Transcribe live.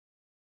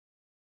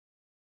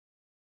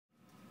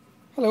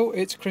Hello,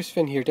 it's Chris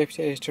Finn here,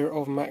 Deputy Editor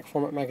of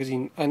MacFormat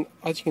magazine, and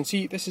as you can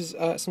see this is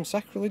some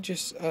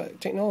sacrilegious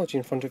technology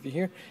in front of you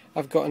here.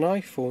 I've got an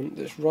iPhone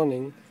that's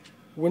running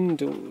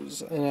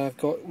Windows, and I've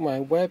got my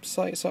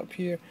websites up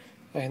here.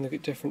 I can look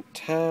at different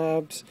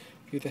tabs,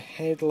 view the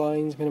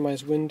headlines,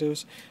 minimise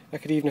windows. I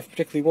could even, if I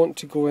particularly want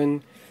to, go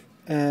in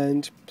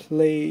and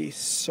play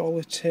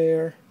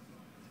solitaire,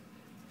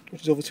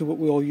 which is obviously what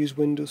we all use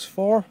Windows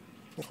for,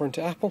 according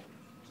to Apple.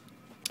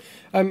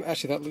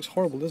 Actually that looks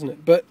horrible, doesn't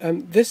it? But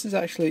this is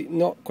actually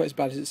not quite as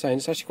bad as it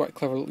sounds. It's actually quite a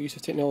clever little use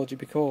of technology,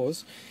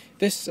 because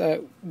this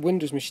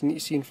Windows machine that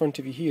you see in front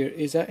of you here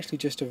is actually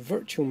just a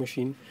virtual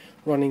machine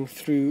running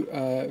through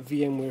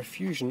VMware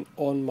Fusion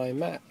on my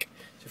Mac.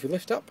 So if you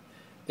lift up,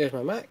 there's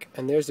my Mac,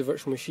 and there's the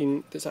virtual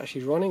machine that's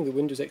actually running, the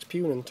Windows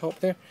XP one on the top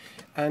there.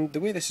 And the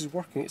way this is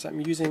working is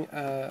I'm using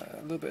a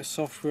little bit of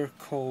software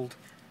called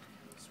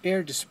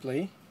Air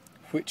Display,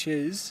 which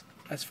is,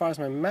 as far as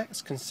my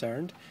Mac's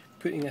concerned,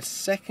 putting a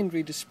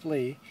secondary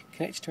display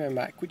connected to my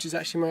Mac, which is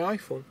actually my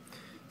iPhone.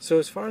 So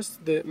as far as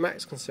the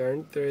Mac's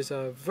concerned, there is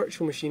a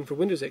virtual machine for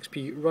Windows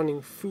XP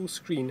running full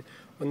screen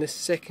on this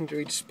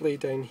secondary display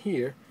down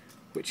here,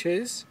 which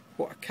is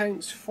what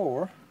accounts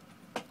for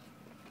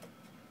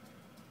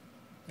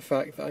the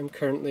fact that I'm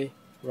currently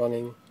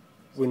running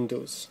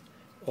Windows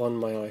on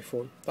my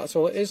iPhone. That's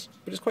all it is,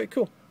 but it's quite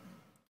cool.